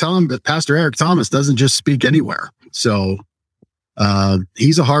 Pastor Eric Thomas doesn't just speak anywhere. So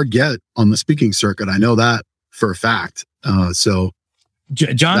he's a hard get on the speaking circuit. I know that for a fact.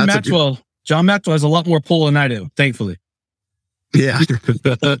 John Maxwell has a lot more pull than I do, thankfully. Yeah.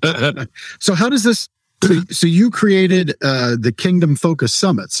 So how does this, so you created the Kingdom Focus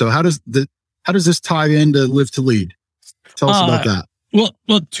Summit. So how does this tie into Live to Lead? Tell us about that. Well,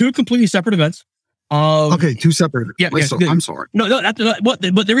 2 completely separate events. Okay, 2 separate. Yeah, I'm sorry. No,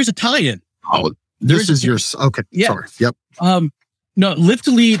 but there is a tie-in. Oh, okay. Yeah. Sorry. Yep. No, Live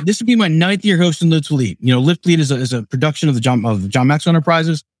to Lead. This would be my 9th year hosting Live to Lead. Live to Lead is a production of the John Maxwell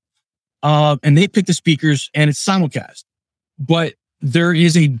Enterprises, and they pick the speakers, and it's simulcast. But there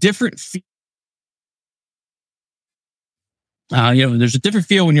is a different. There's a different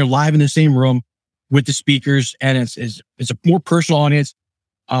feel when you're live in the same room with the speakers, and it's a more personal audience.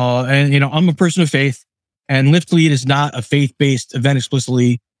 And I'm a person of faith, And Live to Lead is not a faith-based event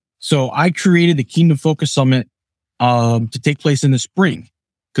explicitly. So I created the Kingdom Focus Summit to take place in the spring,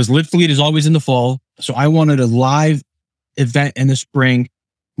 because Live to Lead is always in the fall. So I wanted a live event in the spring,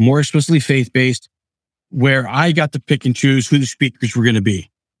 more explicitly faith-based, where I got to pick and choose who the speakers were going to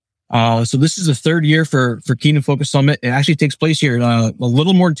be. So this is the third year for Kingdom Focus Summit. It actually takes place here a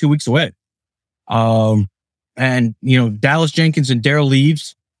little more than 2 weeks away. And, Dallas Jenkins and Daryl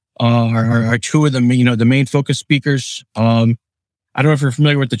Leaves are two of the, the main focus speakers. I don't know if you're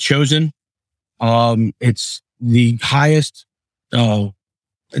familiar with The Chosen. It's the highest grossing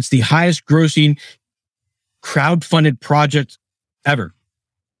crowdfunded project ever.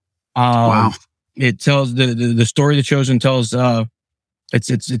 Wow. It tells the story The Chosen tells,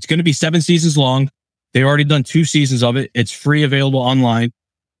 it's going to be 7 seasons long. They've already done 2 seasons of it. It's free, available online,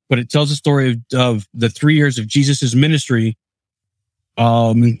 but it tells the story of the 3 years of Jesus's ministry.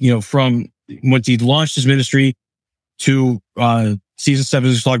 From once he launched his ministry to, season 7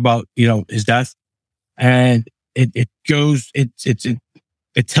 is talk about, his death. And it tells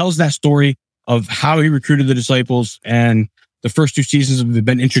that story of how he recruited the disciples, and the first 2 seasons have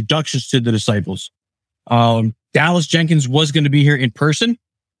been introductions to the disciples. Dallas Jenkins was going to be here in person,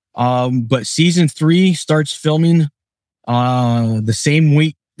 but season 3 starts filming the same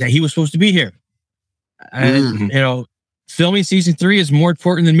week that he was supposed to be here. And, filming season 3 is more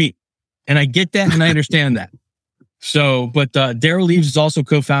important than me. And I get that, and I understand that. So, but Daryl Leaves is also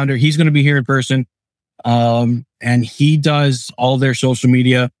co-founder. He's going to be here in person. And he does all their social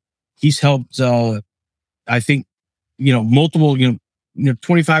media. He's helped, I think, multiple,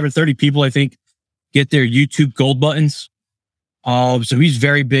 25 or 30 people, I think, get their YouTube gold buttons. So he's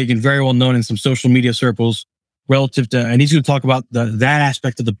very big and very well known in some social media circles relative to, and he's going to talk about that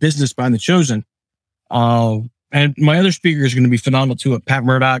aspect of the business behind The Chosen. And my other speakers are going to be phenomenal too. Pat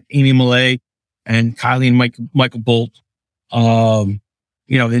Murdoch, Amy Millay, and Kylie and Michael Bolt. They're all going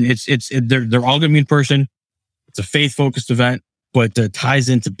to be in person. It's a faith-focused event, but ties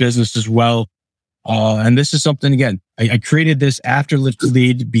into business as well. And this is something, again, I created this after Live to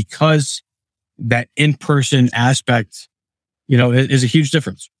Lead because that in-person aspect, is a huge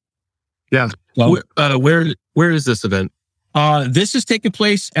difference. Yeah. So, where is this event? This is taking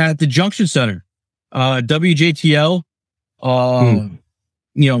place at the Junction Center. WJTL, the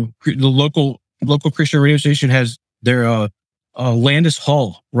local Christian radio station has their Landis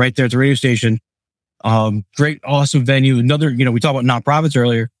Hall right there at the radio station. Great, awesome venue. Another, we talked about nonprofits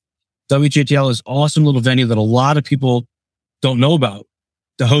earlier. WJTL is awesome little venue that a lot of people don't know about.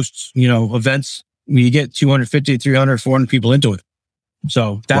 To host, events when you get 250, 300, 400 people into it.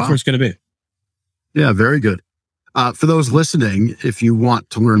 So that's where it's going to be. Yeah, very good. For those listening, if you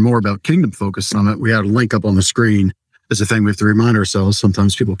want to learn more about Kingdom Focus Summit, we had a link up on the screen. As a thing we have to remind ourselves.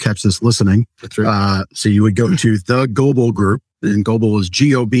 Sometimes people catch this listening. That's right. So you would go to the Goble Group, and Goble is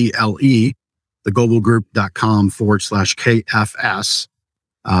GOBLE, thegoblegroup.com/KFS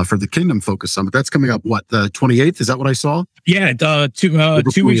for the Kingdom Focus Summit. That's coming up, what, the 28th? Is that what I saw? Yeah,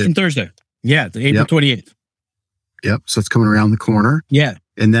 2 weeks from Thursday. Yeah, the April 28th. Yep, so it's coming around the corner. Yeah.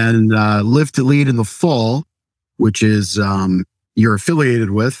 And then Live to Lead in the fall, which is you're affiliated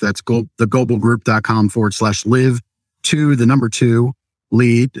with. That's thegoblegroup.com/live to the number 2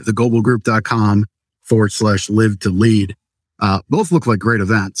 lead, thegoblegroup.com/live to lead. Both look like great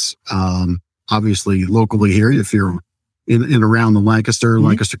events. Obviously, locally here, if you're in around the Lancaster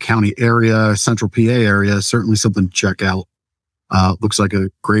County area, Central PA area, certainly something to check out. Looks like a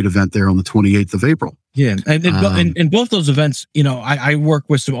great event there on the 28th of April. Yeah. And both those events, I work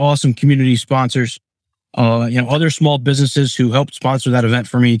with some awesome community sponsors, other small businesses who helped sponsor that event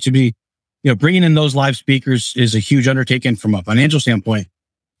for me. To be, bringing in those live speakers is a huge undertaking from a financial standpoint.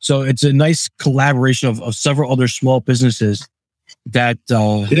 So it's a nice collaboration of several other small businesses that,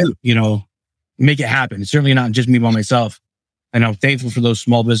 make it happen. It's certainly not just me by myself. And I'm thankful for those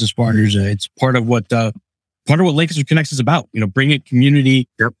small business partners. It's part of what Lancaster Connects is about, bringing community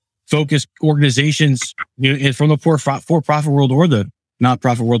focused organizations from the for-profit world or the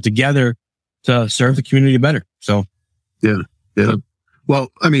nonprofit world together to serve the community better. So, yeah.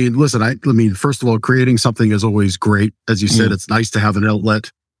 Well, I mean, listen, I mean, first of all, creating something is always great. As you said, it's nice to have an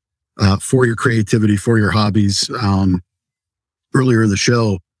outlet for your creativity, for your hobbies. Earlier in the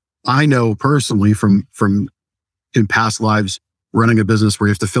show, I know personally from in past lives running a business where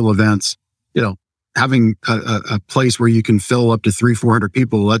you have to fill events, having a place where you can fill up to 300-400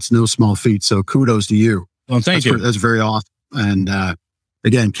 people, that's no small feat. So kudos to you. Well, thank you. That's very awesome. And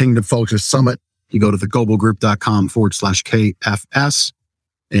again, Kingdom Focus Summit, you go to thegoblegroup.com/KFS,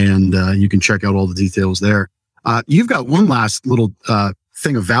 and you can check out all the details there. You've got one last little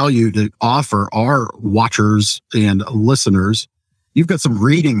thing of value to offer our watchers and listeners. You've got some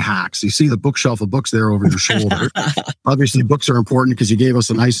reading hacks. You see the bookshelf of books there over your shoulder. Obviously, books are important because you gave us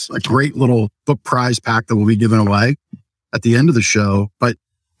a great little book prize pack that we'll be giving away at the end of the show. But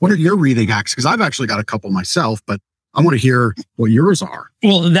what are your reading hacks? Because I've actually got a couple myself, but I want to hear what yours are.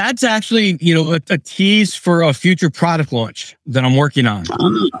 Well, that's actually, a tease for a future product launch that I'm working on.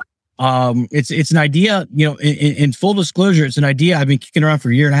 It's an idea, in full disclosure, it's an idea I've been kicking around for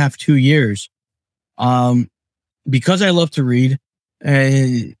a year and a half, 2 years. Because I love to read.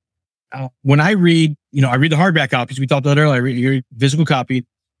 And when I read, I read the hardback copies. We talked about earlier. I read your physical copy,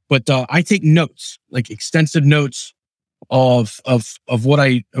 but I take notes, like extensive notes of what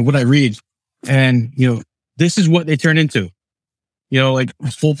I read, and this is what they turn into. Like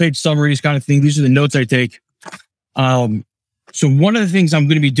full page summaries kind of thing. These are the notes I take. So one of the things I'm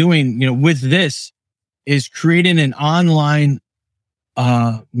going to be doing, with this, is creating an online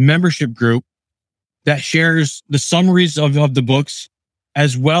membership group that shares the summaries of the books,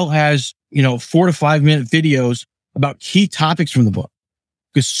 as well as, 4 to 5 minute videos about key topics from the book.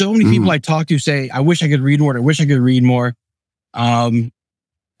 Because so many people I talk to say, I wish I could read more. I wish I could read more. And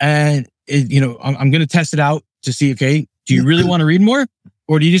I'm going to test it out to see, okay, do you really want to read more,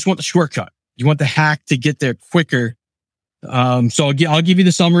 or do you just want the shortcut? You want the hack to get there quicker. So I'll give you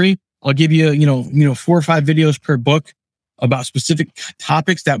the summary. I'll give you, 4 or 5 videos per book about specific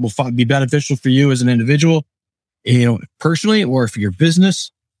topics that will be beneficial for you as an individual, personally, or for your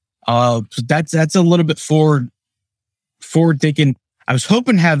business. So that's a little bit forward thinking. I was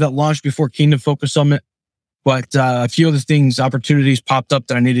hoping to have that launched before Kingdom Focus Summit, but a few other opportunities popped up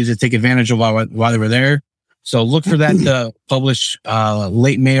that I needed to take advantage of while they were there. So look for that to publish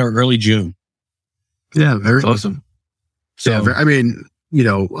late May or early June. Yeah, very awesome. So,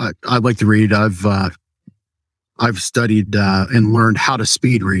 I'd like to read. I've studied and learned how to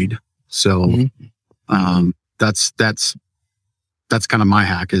speed read. So that's kind of my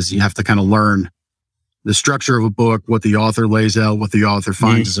hack, is you have to kind of learn the structure of a book, what the author lays out, what the author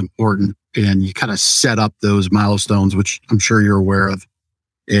finds is important, and you kind of set up those milestones, which I'm sure you're aware of,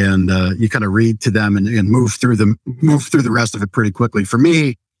 and you kind of read to them and move through the rest of it pretty quickly. For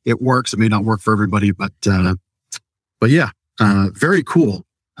me, it works. It may not work for everybody, but yeah, very cool.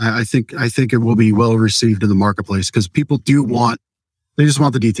 I think it will be well received in the marketplace, because people they just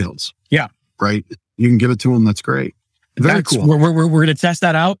want the details. Yeah. Right. You can give it to them. That's great. Very cool. We're going to test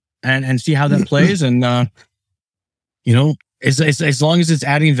that out and see how that plays. And, as long as it's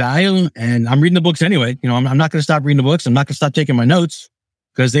adding value, and I'm reading the books anyway, I'm not going to stop reading the books. I'm not going to stop taking my notes,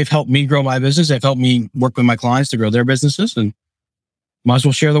 because they've helped me grow my business. They've helped me work with my clients to grow their businesses, and might as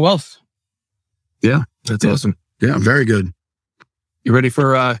well share the wealth. Yeah. That's awesome. Yeah. Very good. You ready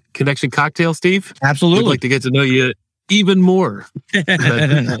for Connection Cocktail, Steve? Absolutely. I'd like to get to know you even more.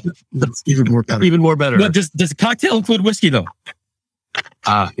 That's even more better. Even more better. But does the cocktail include whiskey, though?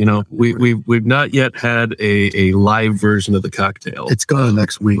 We've not yet had a live version of the cocktail. It's going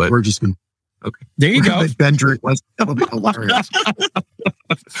next week. We're just going. Okay. There you go. Ben drink was. That'll be hilarious.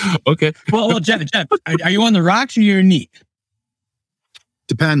 Okay. Well, Jeff, are you on the rocks or you're neat?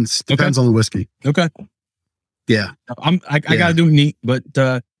 Depends on the whiskey. Okay. Yeah. I got to do it neat, but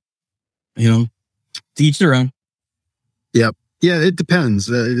to each their own. Yep. Yeah, it depends.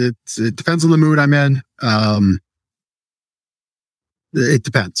 It depends on the mood I'm in. It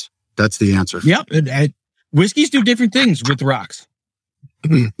depends. That's the answer. Yep. Whiskeys do different things with rocks.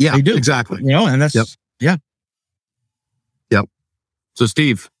 Yeah, they do. Exactly. And that's, Yep. So,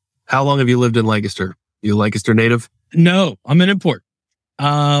 Steve, how long have you lived in Lancaster? You a Lancaster native? No, I'm an import.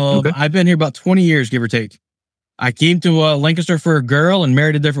 Okay. I've been here about 20 years, give or take. I came to Lancaster for a girl and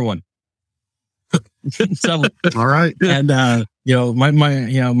married a different one. So, all right. And my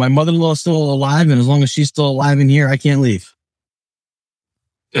mother-in-law is still alive, and as long as she's still alive in here, I can't leave.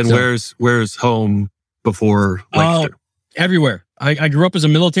 And where's home before Lancaster? Everywhere. I grew up as a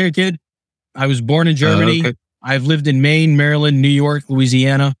military kid. I was born in Germany. Okay. I've lived in Maine, Maryland, New York,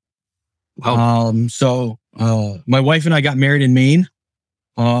 Louisiana. Wow. My wife and I got married in Maine.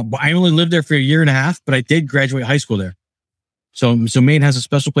 But I only lived there for a year and a half, but I did graduate high school there. So Maine has a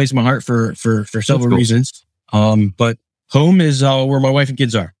special place in my heart for several reasons. But home is where my wife and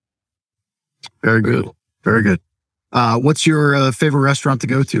kids are. Very good. Very good. What's your favorite restaurant to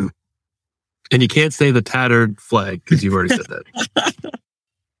go to? And you can't say the Tattered Flag, because you've already said that.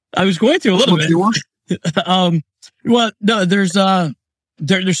 I was going to a little bit. You want? Well, no, there's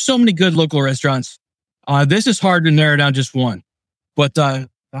so many good local restaurants. This is hard to narrow down just one, but I'll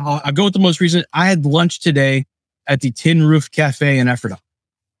go with the most recent. I had lunch today at the Tin Roof Cafe in Ephrata.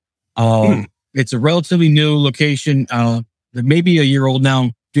 It's a relatively new location. maybe a year old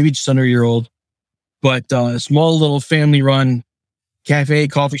now, maybe just under a year old, but a small little family run cafe,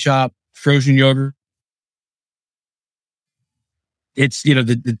 coffee shop, frozen yogurt. It's,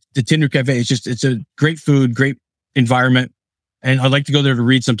 the Tin Roof Cafe. It's a great food, great environment. And I like to go there to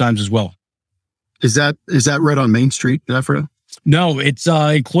read sometimes as well. Is that right on Main Street, Ephrata? No, it's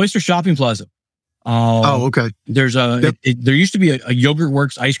in Cloister Shopping Plaza. Okay. There's there used to be a Yogurt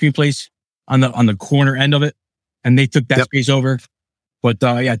Works ice cream place on the corner end of it, and they took that space over. But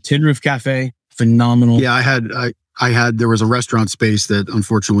Tin Roof Cafe, phenomenal. Yeah, there was a restaurant space that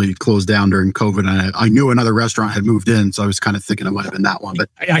unfortunately closed down during COVID, and I knew another restaurant had moved in, so I was kind of thinking it might have been that one. But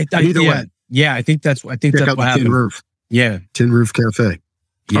either way, I think that's what happened. Tin Roof. Yeah, Tin Roof Cafe.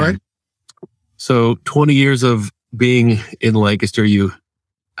 Yeah. All right. So 20 years of being in Lancaster, you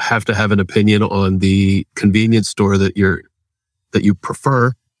have to have an opinion on the convenience store that you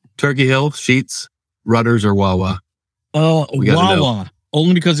prefer. Turkey Hill, Sheetz, Rudders, or Wawa? Wawa.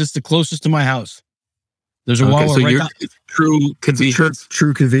 Only because it's the closest to my house. There's a Wawa so right down. True convenience.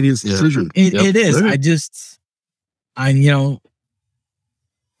 True convenience decision. It is. Right.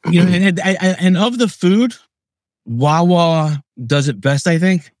 And of the food, Wawa does it best, I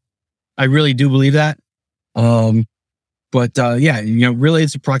think. I really do believe that. Really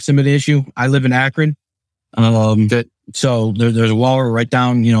it's a proximity issue. I live in Akron. So there's a Wawa right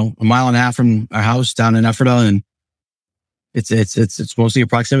down, a mile and a half from our house down in Ephrata, and it's mostly a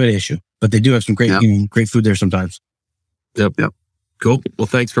proximity issue. But they do have some great great food there sometimes. Yep. Cool. Well,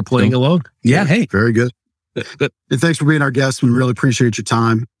 thanks for playing along. Yeah. Hey. Very good. And thanks for being our guest. We really appreciate your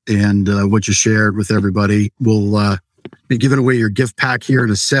time and what you shared with everybody. We'll be giving away your gift pack here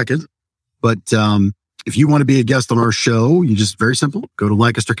in a second. But if you want to be a guest on our show, you just very simple. Go to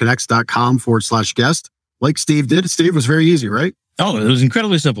LancasterConnects.com/guest. Like Steve did. Steve, was very easy, right? Oh, it was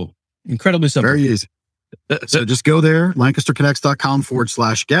incredibly simple. Very easy. So just go there,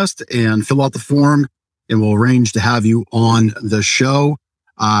 LancasterConnects.com/guest, and fill out the form, and we'll arrange to have you on the show.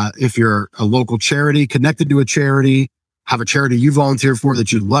 If you're a local charity, connected to a charity, have a charity you volunteer for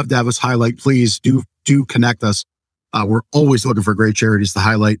that you'd love to have us highlight, please do connect us. We're always looking for great charities to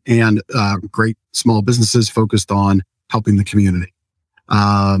highlight and great small businesses focused on helping the community.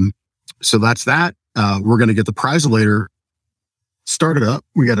 So that's that. We're going to get the Prizolator started up.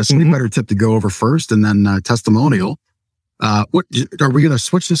 We got a Sleep Better tip to go over first, and then testimonial. What are we going to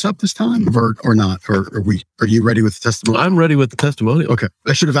switch this up this time, or not? Or are you ready with the testimonial? I'm ready with the testimonial. Okay,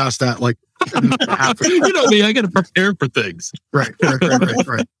 I should have asked that. Like, you know me, I got to prepare for things. Right.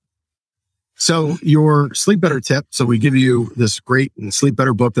 So your Sleep Better tip. So we give you this great Sleep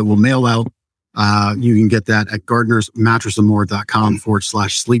Better book that we'll mail out. You can get that at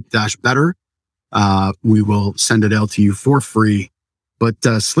gardnersmattressandmore.com/sleep-better. We will send it out to you for free. But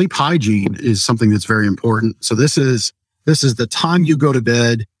sleep hygiene is something that's very important. So this is the time you go to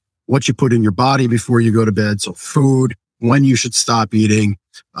bed, what you put in your body before you go to bed. So food, when you should stop eating,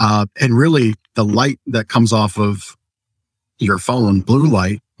 and really the light that comes off of your phone, blue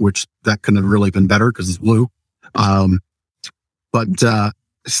light, which that couldn't have really been better because it's blue. But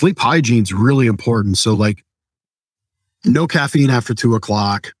sleep hygiene is really important. So like no caffeine after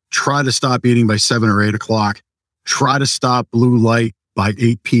 2:00. Try to stop eating by 7 or 8 o'clock. Try to stop blue light by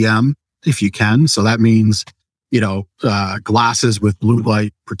 8 p.m. if you can. So that means, glasses with blue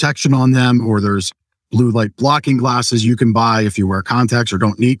light protection on them, or there's blue light blocking glasses you can buy if you wear contacts or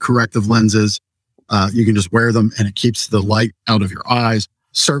don't need corrective lenses. You can just wear them and it keeps the light out of your eyes.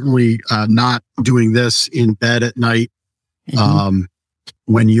 Certainly not doing this in bed at night.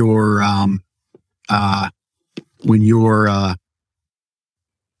 When you're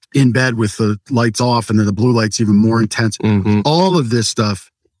in bed with the lights off and then the blue light's even more intense. All of this stuff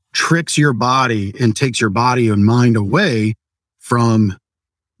tricks your body and takes your body and mind away from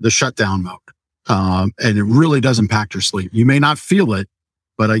the shutdown mode. And it really does impact your sleep. You may not feel it,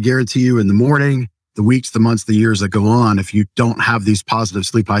 but I guarantee you in the morning, the weeks, the months, the years that go on, if you don't have these positive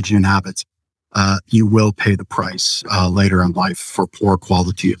sleep hygiene habits, you will pay the price later in life for poor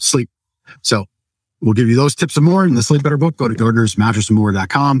quality of sleep. So we'll give you those tips and more in the Sleep Better book. Go to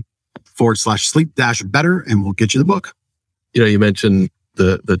gardnersmattressandmore.com/sleep-better, and we'll get you the book. You mentioned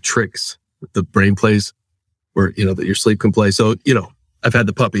the tricks the brain plays where, that your sleep can play. So, I've had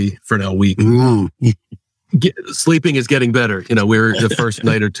the puppy for now a week. Sleeping is getting better. We're the first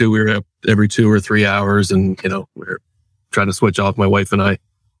night or two, we were up every 2 or 3 hours and, we're trying to switch off, my wife and I.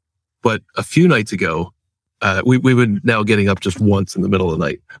 But a few nights ago, we were now getting up just once in the middle of the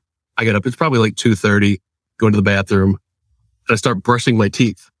night. I get up, it's probably like 2:30, go into the bathroom, and I start brushing my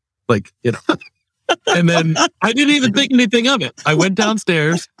teeth. Like, And then I didn't even think anything of it. I went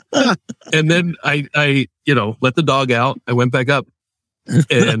downstairs and then I let the dog out. I went back up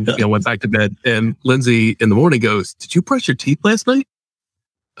and went back to bed. And Lindsay in the morning goes, "Did you brush your teeth last night?"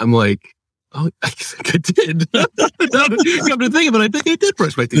 I'm like, "Oh, I think I did." Come to think of it, I think I did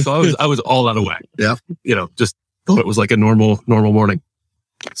brush my teeth. So I was all out of whack. Yeah. Just thought it was like a normal morning.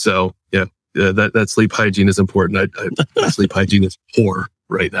 So yeah, that sleep hygiene is important. My sleep hygiene is poor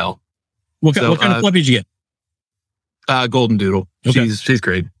right now. What kind of puppy did you get? Golden Doodle. Okay. She's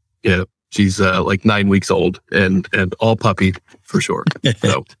great. Yeah. She's like 9 weeks old and all puppy for sure.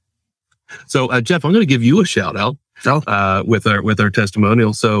 So Jeff, I'm going to give you a shout out with our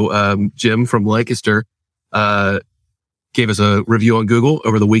testimonial. So Jim from Lancaster gave us a review on Google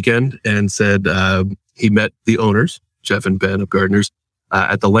over the weekend and said he met the owners, Jeff and Ben of Gardeners,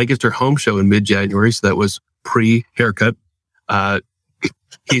 at the Lancaster Home Show in mid-January. So that was pre-haircut.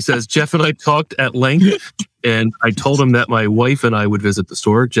 He says, Jeff and I talked at length, and I told him that my wife and I would visit the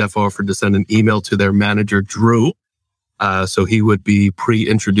store. Jeff offered to send an email to their manager, Drew, so he would be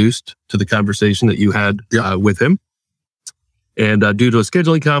pre-introduced to the conversation that you had with him. And due to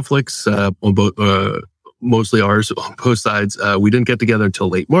scheduling conflicts on both, mostly ours on both sides, we didn't get together until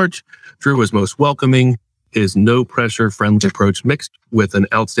late March. Drew was most welcoming. His no-pressure, friendly approach mixed with an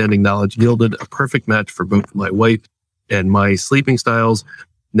outstanding knowledge yielded a perfect match for both my wife and my sleeping styles.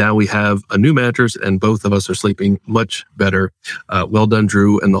 Now we have a new mattress and both of us are sleeping much better. Well done,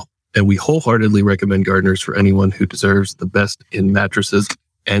 Drew. And we wholeheartedly recommend Gardeners for anyone who deserves the best in mattresses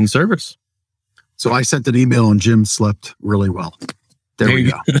and service. So I sent an email and Jim slept really well. There we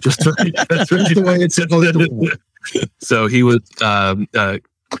go. That's the way it's supposed to work. So he was,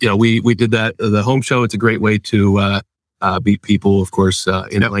 we did that, the home show. It's a great way to meet people, of course,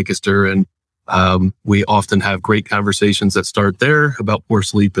 in Lancaster. And we often have great conversations that start there about poor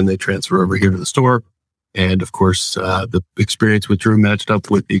sleep and they transfer over here to the store. And of course, the experience with Drew matched up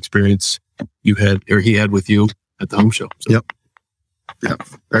with the experience he had with you at the home show. So, Yep.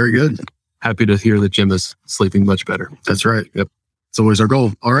 Very good. Happy to hear that Jim is sleeping much better. That's right. Yep. It's always our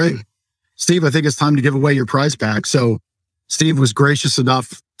goal. All right. Steve, I think it's time to give away your prize pack. So Steve was gracious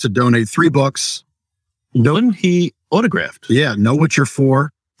enough to donate 3 books. One he autographed. Yeah. Know What You're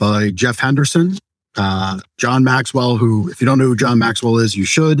For by Jeff Henderson. John Maxwell, who, if you don't know who John Maxwell is, you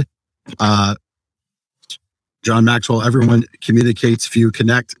should. John Maxwell, Everyone Communicates If You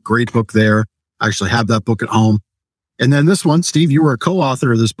Connect. Great book there. I actually have that book at home. And then this one, Steve, you were a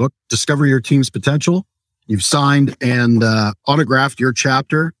co-author of this book, Discover Your Team's Potential. You've signed and autographed your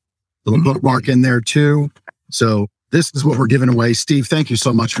chapter, the bookmark in there too. So this is what we're giving away. Steve, thank you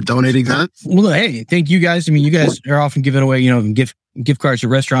so much for donating that. Well, hey, thank you guys. I mean, you guys are often giving away, gift cards to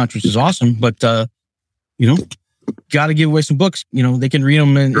restaurants, which is awesome. But, got to give away some books. They can read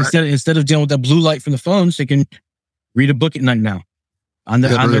them. And instead of dealing with that blue light from the phones, they can read a book at night now on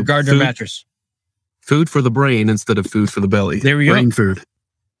their Gardner mattress. Food for the brain instead of food for the belly. There we go. Brain food.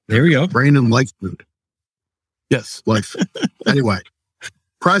 There we go. Brain and life food. Yes. Life. Anyway,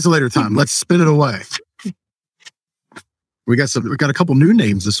 prize later time. Let's spin it away. We got a couple new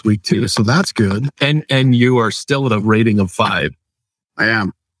names this week too, so that's good. And you are still at a rating of 5. I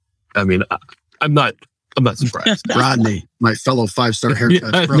am. I mean, I'm not surprised. Rodney, my fellow 5-star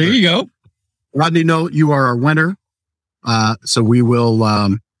haircut brother. There you go. Rodney, you are our winner. So we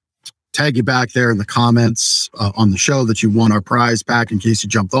will tag you back there in the comments on the show that you won our prize pack in case you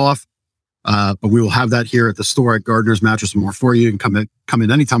jumped off. But we will have that here at the store at Gardeners Mattress and More for you. You can come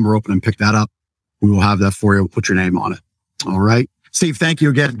in anytime we're open and pick that up. We will have that for you. We'll put your name on it. All right. Steve, thank you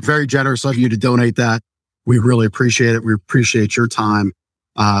again. Very generous of you to donate that. We really appreciate it. We appreciate your time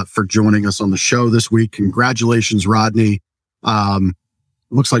for joining us on the show this week. Congratulations, Rodney.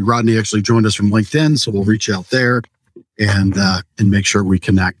 Looks like Rodney actually joined us from LinkedIn, so we'll reach out there and make sure we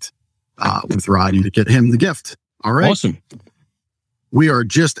connect with Rodney to get him the gift. All right. Awesome. We are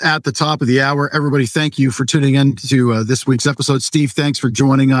just at the top of the hour. Everybody, thank you for tuning in to this week's episode. Steve, thanks for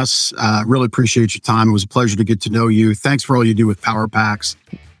joining us. Really appreciate your time. It was a pleasure to get to know you. Thanks for all you do with Power Packs.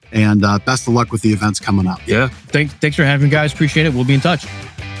 And best of luck with the events coming up. Yeah. Thanks for having me, guys. Appreciate it. We'll be in touch.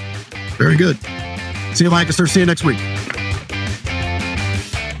 Very good. See you, Lancaster. See you next week.